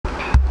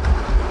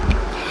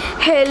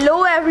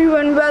Hello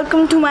everyone,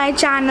 welcome to my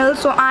channel.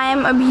 So I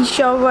am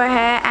Abhisha over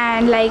here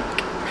and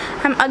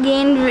I'm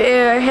again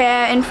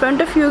here in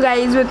front of you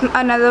guys with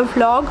another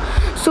vlog.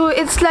 So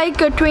it's like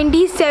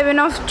 27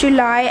 of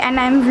July and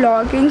I'm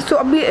vlogging. So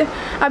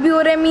abhi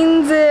ho raha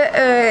means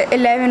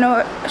 11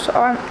 or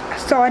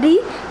sorry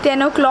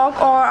 10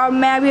 o'clock और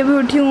मैं अभी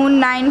उठी हूँ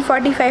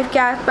 9:45 के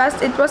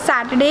आसपास. It was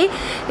Saturday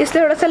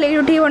इसलिए थोड़ा सा लेट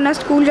उठी, वरना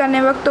स्कूल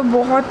जाने वक्त तो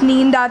बहुत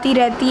नींद आती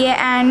रहती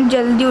है एंड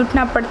जल्दी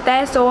उठना पड़ता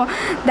है. So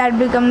that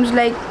becomes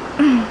like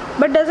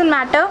but doesn't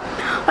matter.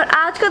 और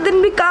आज का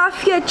दिन भी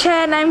काफ़ी अच्छा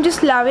है and I am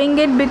just loving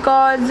it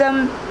because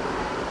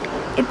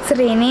it's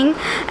raining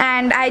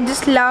and I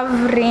just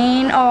love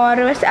rain.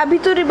 और वैसे अभी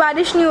तो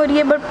बारिश नहीं हो रही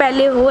है बट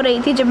पहले हो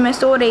रही थी जब मैं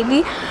सो रही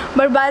थी.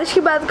 बट बारिश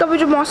के बाद का भी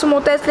जो मौसम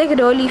होता है इट्स लाइक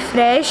रियली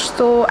फ्रेश.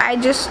 तो आई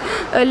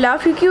जस्ट लव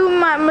क्योंकि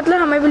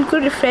मतलब हमें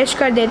बिल्कुल रिफ़्रेश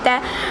कर देता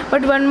है.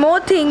 But one more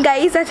thing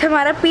guys, आज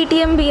हमारा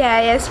PTM भी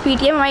है. यस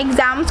PTM, हमारे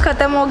एग्ज़ाम्स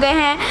ख़त्म हो गए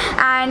हैं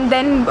एंड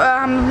देन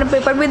हम अपना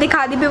पेपर भी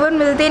दिखा दी. पेपर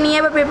मिलते नहीं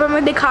है बट पेपर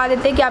में दिखा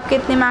देते हैं कि आपके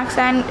इतने मार्क्स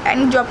हैं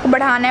एंड जो आपको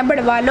बढ़ाना है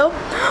बढ़वा लो,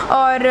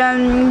 और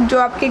जो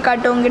आपके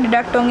कट होंगे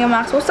डिडक्ट होंगे मार्क्स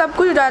वो सब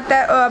कुछ हो जाता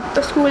है. अब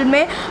तो स्कूल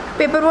में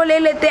पेपर वो ले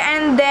लेते हैं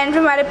एंड देन फिर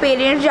हमारे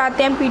पेरेंट्स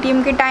जाते हैं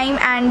PTM के टाइम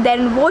एंड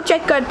देन वो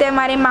चेक करते हैं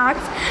हमारे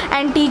मार्क्स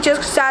एंड टीचर्स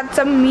के साथ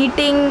सब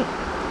meeting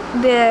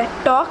there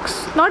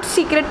talks, not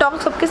secret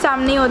talks, सबके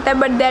सामने ही होता है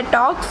बट देयर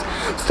टॉक्स.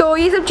 सो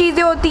ये सब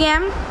चीज़ें होती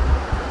हैं.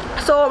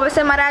 सो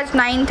वैसे हमारा आज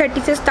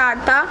 9:30 से स्टार्ट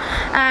था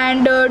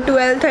एंड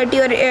 12:30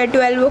 और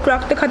 12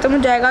 o'clock तक ख़त्म हो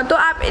जाएगा. तो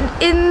आप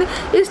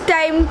इस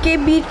टाइम के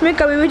बीच में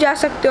कभी भी जा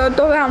सकते हो.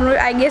 तो हम लोग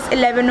आई गेस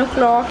 11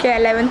 o'clock या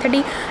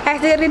 11:30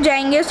 ऐसे करके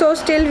जाएंगे. So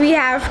still we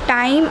have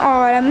time.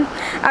 और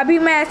अभी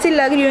मैं ऐसे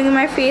लग रही हूँ कि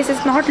my face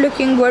is not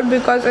looking good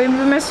because अभी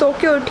मैं सो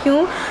के उठी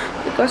हूँ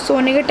बिकॉज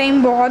सोने का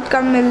टाइम बहुत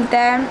कम मिलता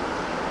है.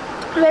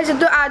 वैसे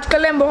तो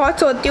आजकल मैं बहुत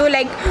सोती हूँ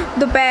लाइक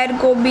दोपहर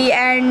को भी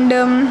एंड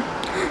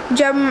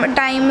जब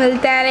टाइम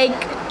मिलता है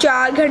लाइक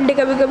 4 घंटे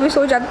कभी कभी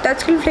सो जाता है.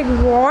 आजकल लाइक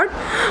वॉट,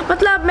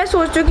 मतलब मैं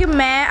सोच रही हूँ कि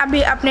मैं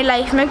अभी अपने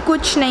लाइफ में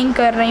कुछ नहीं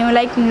कर रही हूँ,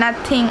 लाइक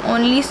नथिंग,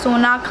 ओनली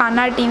सोना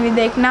खाना टीवी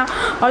देखना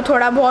और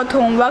थोड़ा बहुत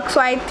होमवर्क. सो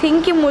आई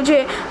थिंक कि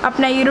मुझे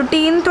अपना ये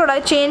रूटीन थोड़ा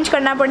चेंज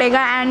करना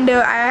पड़ेगा and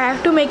I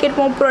have to make it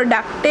more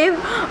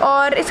productive.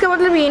 और इसका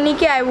मतलब ये नहीं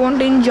कि I want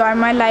to enjoy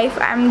my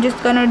life. I am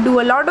just gonna do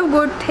a lot of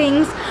good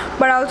things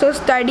but also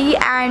study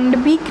and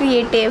be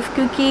creative,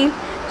 क्योंकि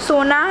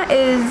सोना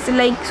इज़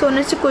लाइक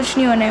सोने से कुछ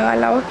नहीं होने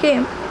वाला. ओके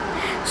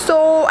सो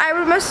आई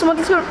विल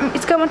मतलब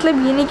इसका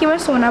मतलब ये नहीं कि मैं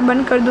सोना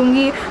बंद कर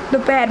दूँगी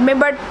दोपहर में,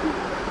 but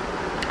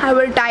I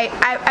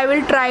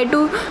will try to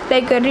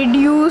like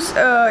reduce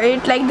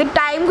it, like the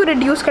time को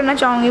reduce करना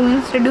चाहूँगी,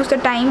 means reduce the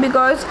time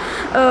because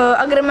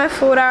अगर मैं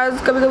 4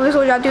 hours कभी कभी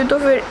सो जाती हूँ तो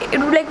फिर it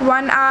will like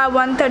 1 hour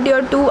 1:30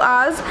 or 2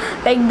 hours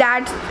like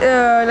that's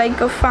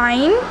like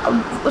fine.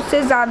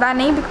 उससे ज़्यादा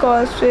नहीं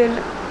because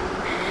फिर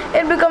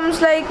it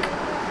becomes like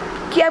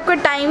कि आपका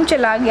टाइम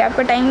चला गया,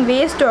 आपका टाइम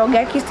वेस्ट हो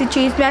गया किसी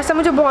चीज़ में. ऐसा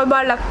मुझे बहुत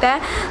बार लगता है.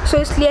 सो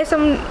इसलिए ऐसा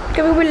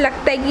कभी कभी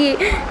लगता है कि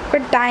आपका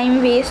टाइम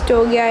वेस्ट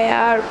हो गया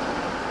यार.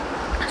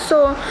 सो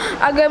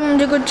अगर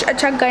मुझे कुछ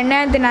अच्छा करना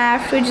है then I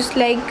have to just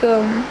like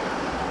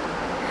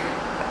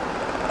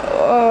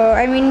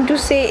I mean to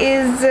से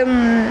is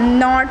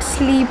not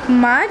sleep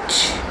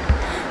much.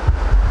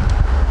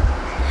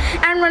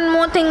 And one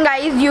more thing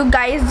guys, you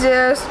guys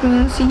just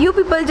means you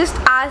people just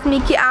ask me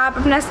कि आप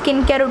अपना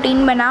स्किन केयर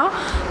रूटीन बनाओ.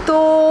 तो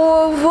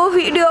वो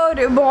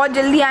वीडियो बहुत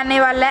जल्दी आने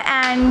वाला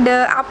है एंड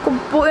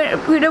आपको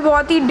वीडियो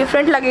बहुत ही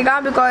डिफरेंट लगेगा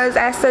बिकॉज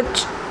एज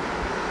सच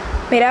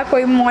मेरा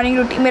कोई मॉर्निंग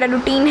रूटीन मेरा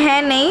रूटीन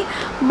है नहीं.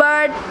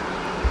 बट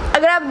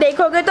अगर आप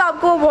देखोगे तो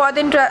आपको बहुत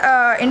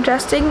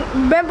इंटरेस्टिंग,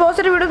 मैं बहुत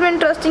सारे वीडियोज़ में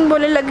इंटरेस्टिंग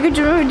बोलने लगी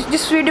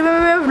जिस वीडियो में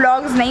मैं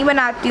व्लॉग्स नहीं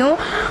बनाती हूँ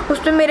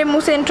उसमें मेरे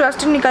मुंह से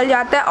इंटरेस्टिंग निकल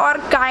जाता है. और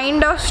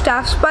काइंड ऑफ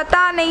स्टफ्स,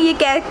 पता नहीं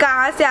ये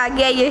कहाँ से आ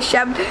गया ये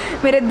शब्द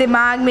मेरे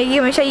दिमाग में, कि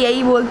हमेशा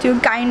यही बोलती हूँ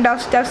काइंड ऑफ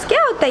स्टफ्स.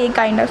 क्या होता है ये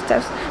kind of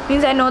stuffs?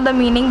 Means I know the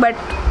meaning but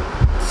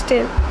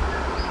still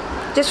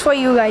just for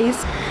you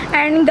guys.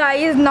 And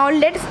guys now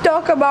let's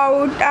talk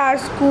about our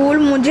school.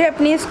 मुझे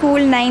अपनी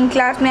स्कूल 9th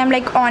क्लास में I'm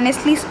like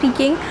honestly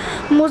speaking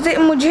मुझे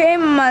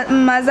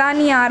मज़ा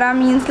नहीं आ रहा.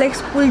 मीन्स लाइक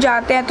स्कूल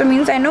जाते हैं तो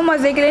मीन्स आई नो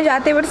मज़े के लिए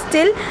जाते हैं बट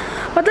स्टिल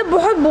मतलब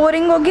बहुत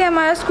बोरिंग हो गया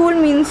हमारा स्कूल.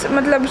 मीन्स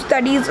मतलब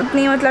स्टडीज़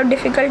उतनी मतलब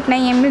डिफ़िकल्ट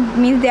नहीं है.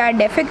 Means they are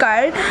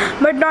difficult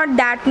but not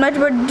that much.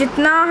 But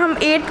जितना हम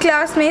 8th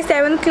क्लास में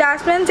 7th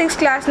क्लास में 6th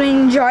क्लास में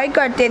इंजॉय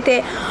करते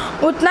थे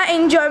उतना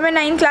इंजॉय मैं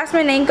 9th क्लास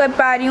में नहीं कर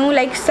पा रही हूँ.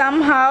 Like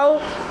some how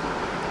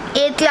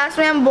 8th class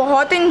में हम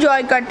बहुत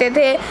इन्जॉय करते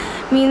थे.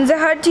 मीन्स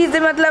हर चीज़ें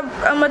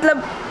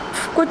मतलब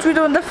कुछ भी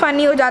तो मतलब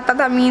फ़नी हो जाता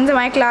था मीन्स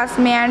हमारे क्लास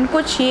में एंड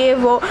कुछ ये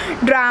वो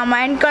drama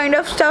and kind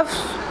of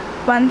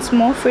stuff once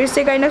more फिर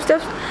से काइंड ऑफ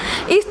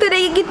स्टफ इस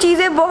तरीके की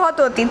चीज़ें बहुत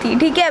होती थी.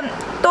 ठीक है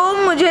तो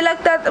मुझे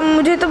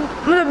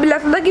मतलब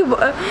लगता था कि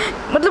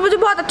मतलब मुझे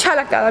बहुत अच्छा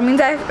लगता था.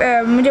 मीन्स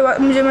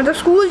मुझे मतलब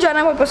स्कूल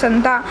जाना बहुत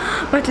पसंद था.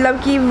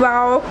 मतलब कि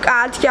वाओ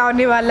आज क्या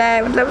होने वाला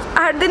है, मतलब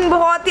हर दिन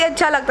बहुत ही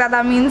अच्छा लगता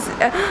था. मीन्स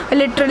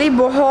लिटरली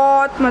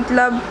बहुत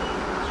मतलब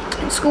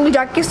स्कूल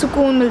जाके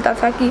सुकून मिलता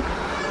था कि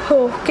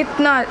हो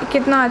कितना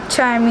कितना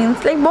अच्छा है,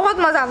 मीन्स लाइक बहुत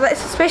मज़ा आता है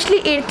स्पेशली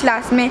 8th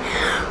क्लास में।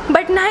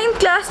 बट 9th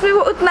क्लास में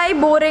वो उतना ही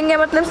बोरिंग है,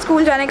 मतलब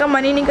स्कूल जाने का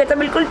मन ही नहीं करता,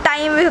 बिल्कुल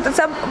टाइम वेस्ट होता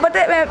सब। पता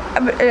है मैं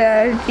अब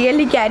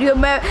रियली कह रही हूँ,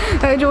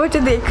 मैं जो बच्चे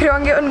देख रहे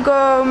होंगे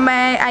उनको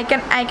मैं I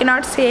can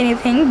not say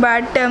anything,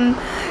 but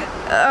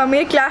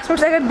मेरे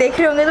क्लासमेट्स अगर देख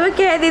रहे होंगे तो मैं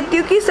कह देती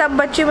हूँ कि सब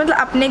बच्चे मतलब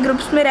अपने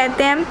ग्रुप्स में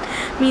रहते हैं,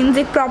 मीन्स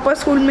एक प्रॉपर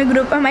स्कूल में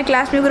ग्रुप, हमारे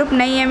क्लास में ग्रुप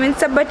नहीं है, मीन्स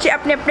सब बच्चे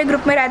अपने अपने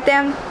ग्रुप में रहते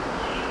हैं,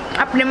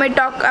 अपने में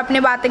टॉक अपने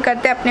बातें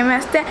करते हैं, अपने में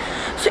हंसते हैं।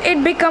 So it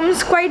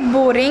becomes quite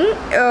boring,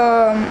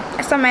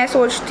 ऐसा मैं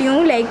सोचती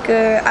हूँ। लाइक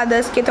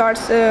अदर्स के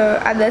थॉट्स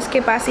अदर्स के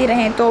पास ही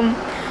रहें तो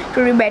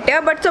टू बी बेटर,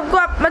 बट सबको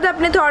मतलब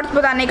अपने थॉट्स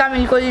बताने का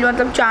बिल्कुल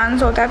मतलब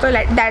चांस होता है। तो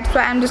that's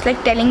why I am just like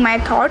telling my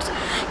thoughts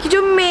कि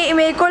जो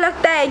मेरे को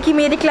लगता है कि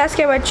मेरी क्लास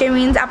के बच्चे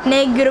मीन्स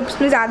अपने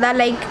ग्रुप्स में ज़्यादा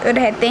लाइक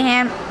रहते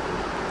हैं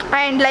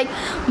एंड लाइक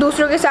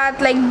दूसरों के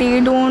साथ like they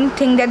don't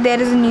think that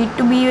there is need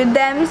to be with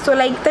them. So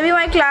like तभी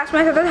हमारे क्लास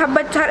में ऐसा था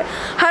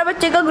हर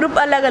बच्चे का ग्रुप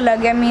अलग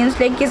अलग है, मीन्स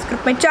लाइक किस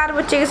ग्रुप में 4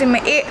 बच्चे, किसी में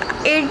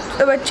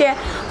 8 बच्चे हैं,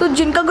 तो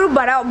जिनका ग्रुप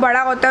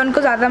बड़ा होता है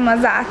उनको ज़्यादा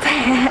मज़ा आता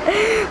है।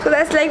 So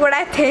that's like what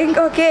I think.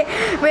 Okay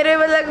मेरे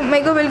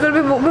को बिल्कुल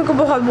भी मेरे को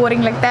बहुत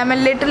बोरिंग लगता है, मैं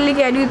लिटरली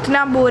कह रही हूँ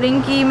इतना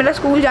बोरिंग कि मेरा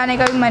स्कूल जाने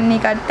का भी मन नहीं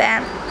करता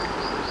है,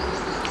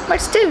 but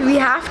still we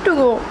have to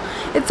go,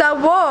 it's a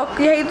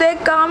work, यही तो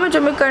एक काम है जो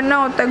हमें करना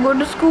होता है, go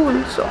to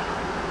school. So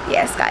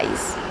yes guys,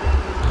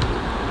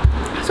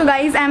 so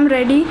guys I am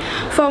ready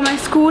for my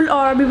school,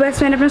 और अभी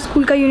बस मैंने अपना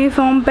स्कूल का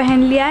यूनिफॉर्म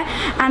पहन लिया है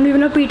एंड भी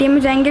लोग पीटीएम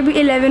में जाएंगे। अभी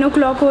 11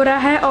 o'clock हो रहा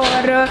है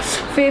और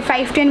फिर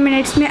 5-10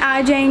 minutes में आ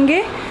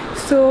जाएंगे।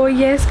 So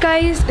yes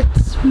guys,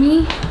 it's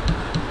me.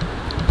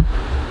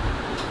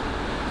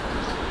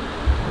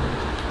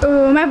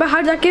 मैं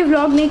बाहर जाके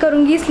व्लॉग नहीं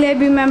करूँगी, इसलिए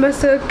अभी मैं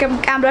बस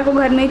कैमरा को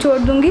घर में ही छोड़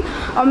दूँगी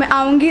और मैं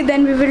आऊँगी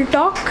then we will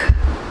talk.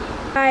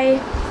 Bye.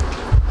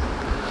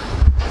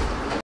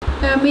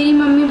 मेरी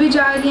मम्मी भी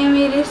जा रही है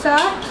मेरे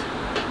साथ।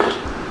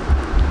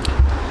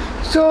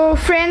 सो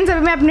फ्रेंड्स,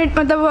 अभी मैं अपने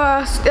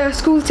मतलब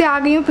स्कूल से आ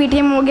गई हूँ,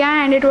 पीटीएम हो गया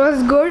एंड इट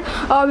वाज गुड,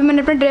 और अभी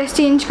मैंने अपना ड्रेस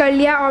चेंज कर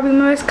लिया और अभी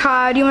मैं बस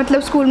खा रही हूँ।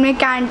 मतलब स्कूल में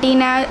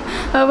कैंटीन है,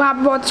 वहाँ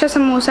पे बहुत अच्छा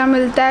समोसा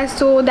मिलता है,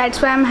 so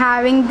that's why I am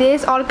having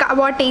this, और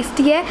बहुत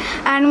टेस्टी है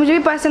एंड मुझे भी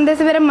पसंद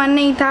है। मेरा मन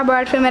नहीं था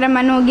बट फिर मेरा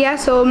मन हो गया,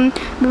 सो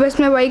बस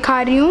मैं वही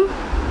खा रही हूँ।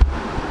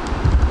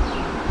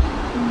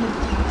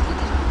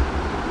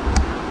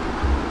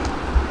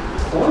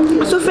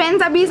 सो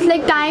फ्रेंड्स, अभी इस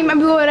लाइक टाइम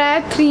अभी हो रहा है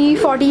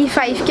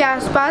 3:45 के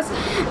आसपास,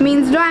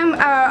 means no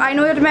I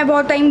know that मैं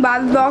बहुत टाइम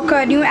बाद ब्लॉग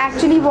कर रही हूँ।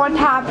 एक्चुअली व्हाट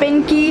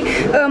हैपन कि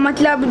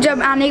मतलब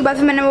जब आने के बाद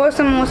फिर मैंने वो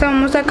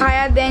समोसा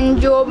खाया, देन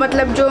जो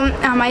मतलब जो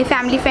हमारी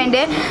फैमिली फ्रेंड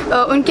है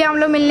उनके हम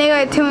लोग मिलने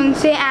गए थे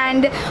उनसे,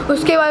 एंड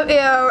उसके बाद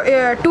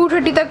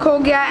 2:30 तक हो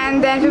गया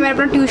एंड देन फिर मैंने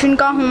अपना ट्यूशन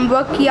का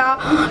होमवर्क किया।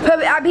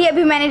 फिर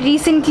अभी मैंने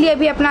रिसेंटली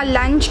अभी अपना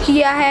लंच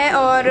किया है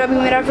और अभी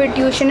मेरा फिर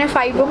ट्यूशन है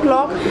 5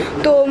 o'clock,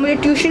 तो मुझे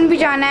ट्यूशन भी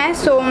जाना है।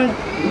 सो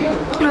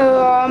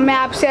मैं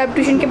आपसे अब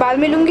ट्यूशन के बाद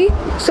मिलूँगी।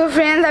 सो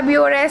फ्रेंड्स, अभी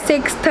हो रहा है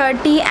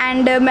 6:30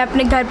 एंड मैं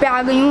अपने घर पे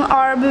आ गई हूँ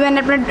और अभी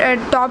मैंने अपना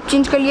टॉप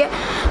चेंज कर लिया।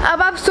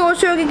 अब आप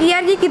सोच रहे होगे कि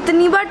यार ये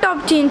कितनी बार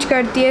टॉप चेंज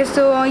करती है।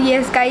 So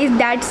yes guys,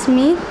 that's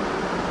me.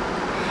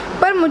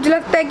 पर मुझे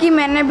लगता है कि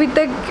मैंने अभी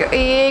तक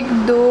 1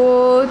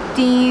 2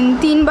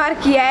 3 बार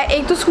किया है।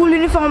 एक तो स्कूल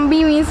यूनिफॉर्म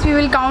भी, means we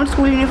will count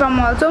school uniform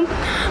also,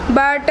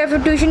 but फिर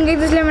ट्यूशन गई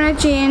इसलिए मैंने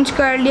चेंज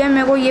कर लिया।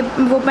 मेरे को ये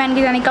वो पहन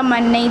के जाने का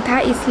मन नहीं था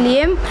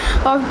इसलिए,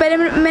 और पहले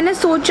मैंने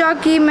सोचा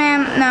कि मैं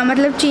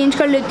मतलब चेंज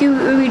कर लेती हूँ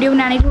वीडियो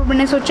बनाने के लिए।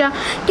 मैंने सोचा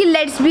कि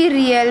let's be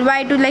real,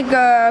 Y to like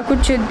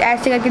कुछ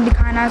ऐसे करके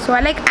दिखाना। So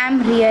like I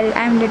am real,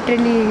 I am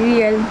literally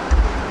real,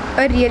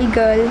 a real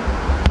girl.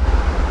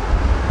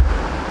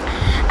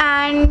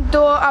 And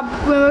तो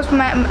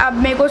अब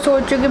मेरे को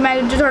सोचूँ कि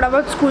मैं जो थोड़ा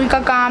बहुत स्कूल का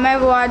काम है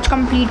वो आज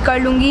कंप्लीट कर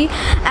लूँगी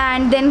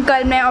एंड देन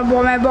कल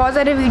मैं बहुत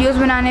सारे वीडियोस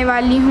बनाने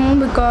वाली हूँ,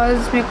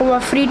 बिकॉज मेरे को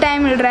बहुत फ्री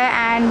टाइम मिल रहा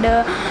है and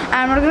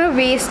I am not gonna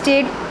waste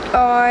it,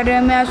 और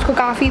मैं उसको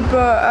काफ़ी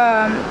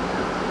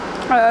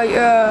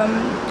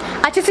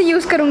अच्छे से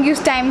यूज़ करूँगी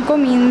उस टाइम को,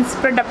 मीन्स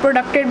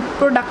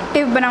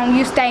प्रोडक्टिव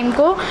बनाऊँगी उस टाइम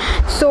को।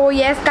 सो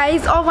येस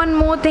गाइज़, और वन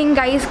मोर थिंग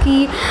गाइज़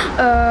कि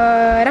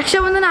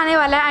रक्षाबंधन आने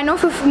वाला है। I know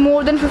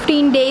more than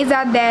 15 days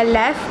are there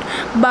left,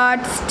 but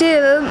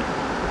still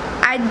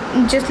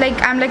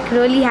I'm like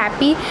really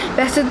happy।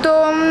 वैसे तो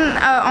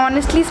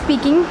honestly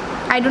speaking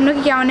I don't know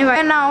कि क्या होने वाला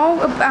है। नाउ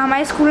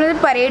हमारे स्कूल में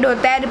परेड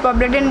होता है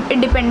रिपब्लिक एंड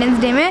इंडिपेंडेंस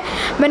डे में,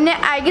 मैंने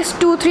आई गेस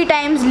 2-3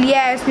 times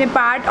लिया है इसमें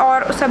पार्ट,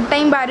 और सब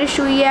टाइम बारिश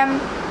हुई है।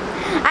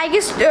 आई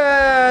गेस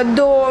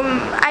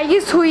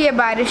हुई है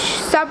बारिश,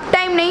 सब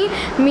टाइम नहीं,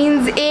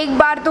 मीन्स एक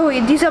बार तो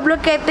हुई थी। सब लोग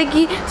कहते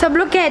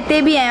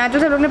भी हैं, तो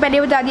सब लोग ने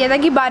पहले बता दिया था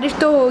कि बारिश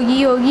तो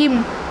होगी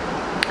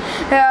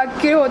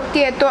क्यों होती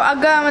है। तो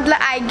अगर मतलब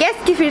आई गेस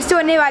कि फिर से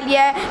होने वाली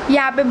है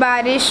यहाँ पे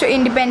बारिश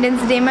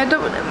इंडिपेंडेंस डे में। तो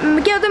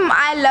क्या होता है,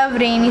 आई लव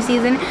रेनी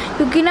सीज़न,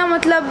 क्योंकि ना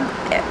मतलब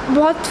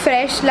बहुत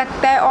फ्रेश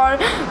लगता है और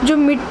जो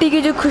मिट्टी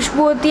की जो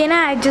खुशबू होती है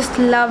ना, I just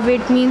love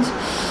it. Means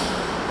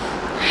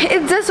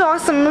it's just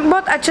awesome,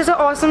 बहुत अच्छा सा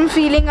ऑसम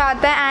फीलिंग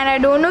आता है। एंड आई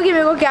डोंट नो कि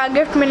मेरे को क्या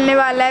गिफ्ट मिलने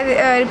वाला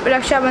है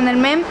रक्षाबंधन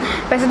में।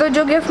 वैसे तो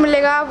जो गिफ्ट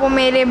मिलेगा वो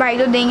मेरे भाई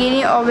तो देंगे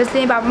नहीं,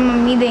 ऑब्वियसली पापा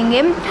मम्मी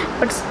देंगे,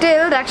 बट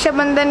स्टिल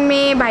रक्षाबंधन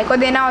में भाई को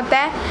देना होता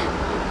है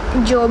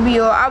जो भी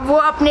हो। अब वो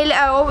अपने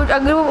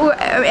अगर वो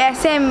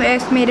ऐसे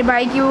मेरे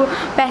भाई की वो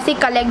पैसे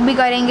कलेक्ट भी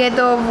करेंगे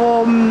तो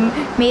वो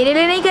मेरे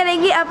लिए नहीं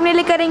करेंगे, अपने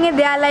लिए करेंगे।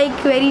 दे आर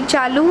लाइक वेरी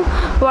चालू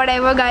वट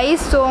एवर गाइज।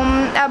 सो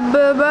अब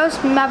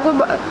बस मैं आपको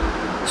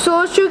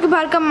सोच रही हूँ कि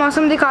बाहर का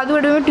मौसम दिखा दूँ।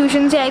 बट मैं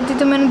ट्यूशन से आई थी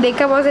तो मैंने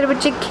देखा बहुत सारे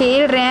बच्चे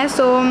खेल रहे हैं,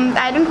 सो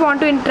I don't want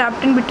to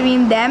interrupt in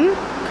between them,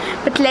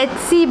 but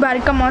let's see बाहर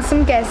का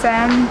मौसम कैसा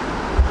है।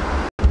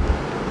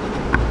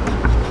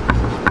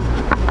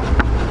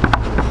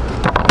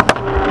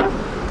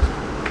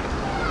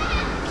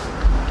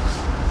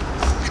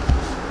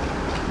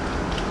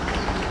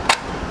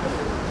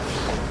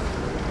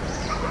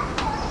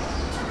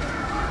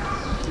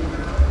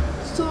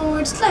 So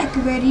it's like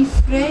very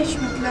fresh,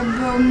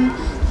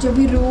 मतलब जो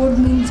भी रोड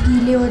मीन्स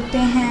गीले होते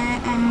हैं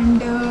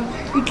and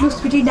it looks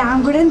pretty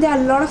damn good and there are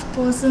lot of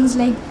persons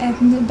like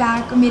at the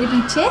back मेरे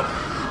पीछे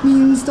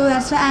मीन्स। तो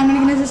that's why I am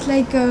gonna just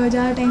like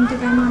ज़्यादा टाइम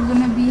तक I am not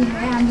gonna be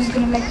है, I am just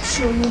gonna like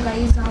show you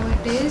guys how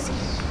it is.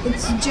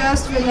 It's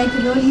just like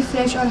really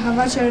fresh और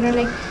हवा चल रहा है,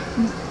 like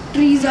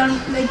trees are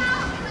like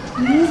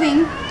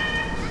moving,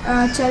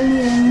 चल नहीं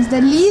रहे means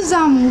the leaves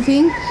are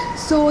moving.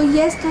 So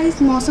yes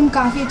guys, मौसम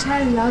काफ़ी अच्छा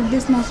है। लव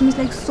दिस मौसम is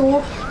like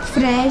so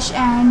fresh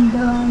and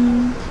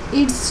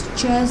it's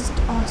just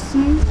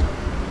awesome.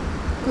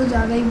 कुछ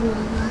ज़्यादा ही बोल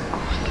रहा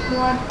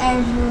वॉट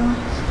एवर।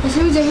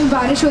 वैसे भी जब भी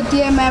बारिश होती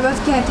है मैं बस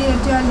कहती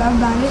रहती हूँ आई लव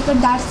बारिश,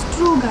 बट दैट्स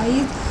ट्रू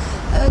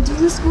गाइज।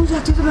 जब मैं स्कूल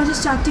जाती हूँ तो मैं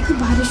जस्ट चाहती हूँ कि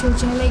बारिश हो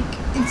जाए। Like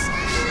it's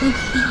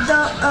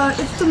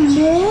the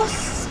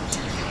most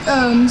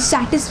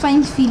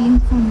satisfying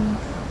feeling for me.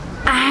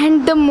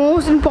 And the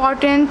most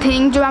important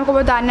thing जो मैं आपको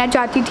बताना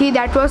चाहती थी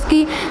दैट वाज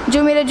कि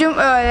जो मेरे जो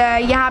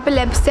यहाँ पे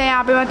लिप्स है,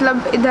 यहाँ पे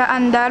मतलब इधर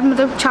अंदर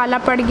मतलब छाला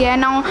पड़ गया है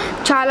ना।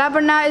 छाला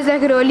पड़ना is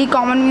like really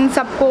common, mean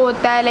सबको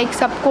होता है, लाइक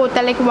सबको होता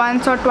है लाइक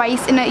वंस और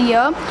twice in a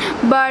year.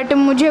 But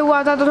मुझे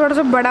हुआ था तो थोड़ा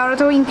सा बड़ा हो रहा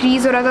था, वो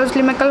इंक्रीज़ हो रहा था,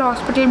 इसलिए मैं कल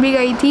हॉस्पिटल भी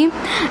गई थी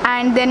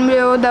एंड देन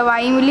मुझे वो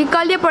दवाई मिली।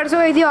 कल या परसों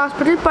गई थी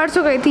हॉस्पिटल,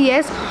 परसों गई थी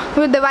येस,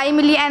 मुझे दवाई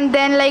मिली एंड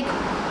देन लाइक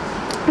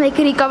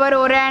रिकवर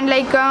हो रहा है एंड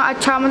लाइक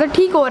अच्छा मतलब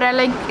ठीक हो रहा है,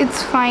 लाइक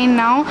इट्स फाइन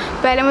नाउ।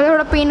 पहले मुझे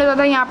थोड़ा पेन होता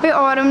था यहाँ पे,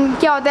 और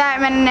क्या होता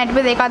है मैंने नेट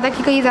पे देखा था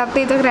कि कहीं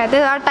ज़्यादा तक रहता है,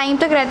 ज़्यादा टाइम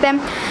तक रहता है,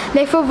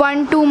 लाइक फॉर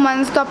 1-2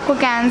 मंथ्स तो आपको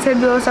कैंसर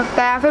भी हो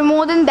सकता है, फिर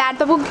मोर देन दैट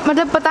तो आपको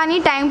मतलब पता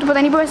नहीं, टाइम तो पता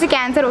नहीं, पर वैसे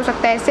कैंसर हो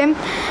सकता है इससे।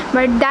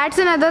 But that's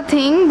another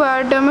thing.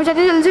 But मैं चाहती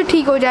हूँ जल्दी से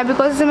ठीक हो जाए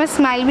बिकॉज इससे मैं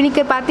स्माइल भी नहीं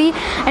कर पाती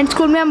एंड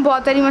स्कूल में हम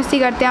बहुत सारी मस्ती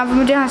करते हैं,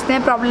 मुझे हंसने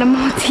में प्रॉब्लम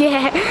होती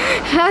है।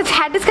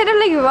 That is kind of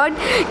like word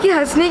कि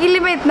हंसने के लिए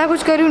मैं इतना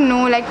कुछ करूँ,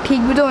 नो लाइक ठीक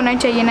भी तो होना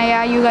चाहिए ना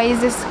यार। यू गाइस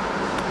दिस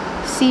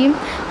सी।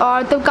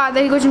 और तो कहा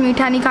था कि कुछ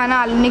मीठा नहीं खाना,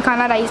 आलू नहीं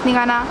खाना, राइस नहीं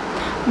खाना,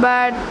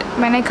 बट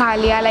मैंने खा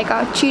लिया लाइक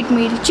चीट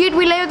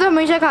मील है तो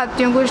हमेशा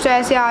खाती हूँ कुछ, तो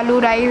ऐसे आलू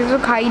राइस तो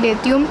खा ही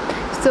लेती हूँ।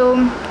 So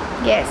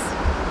yes.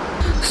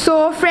 सो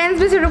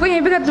फ्रेंड्स, इस वीडियो को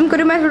यहीं पे ख़त्म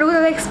करूँ। मैं इस वीडियो को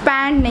ज़्यादा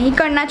एक्सपैंड नहीं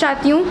करना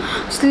चाहती हूँ,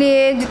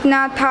 इसलिए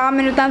जितना था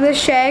मैंने उतना से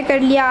शेयर कर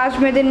लिया। आज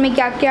मेरे दिन में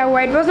क्या क्या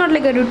हुआ, it was not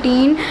like a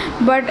routine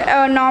but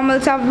normal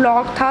सा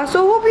व्लॉग था।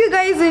 So hope you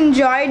guys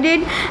enjoyed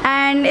it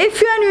and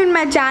if you are new in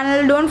my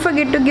channel don't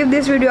forget to give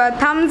this video a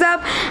thumbs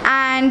up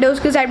and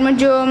उसके side में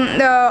जो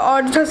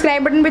और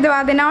subscribe button भी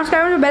दबा देना और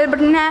उसके जो बेल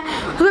बटन है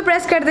उसको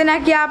प्रेस कर देना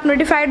कि आप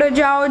नोटिफाइड हो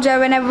जाओ जब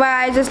whenever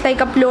I just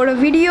like upload a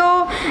video.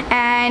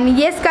 And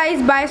yes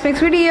guys, bye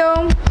next video.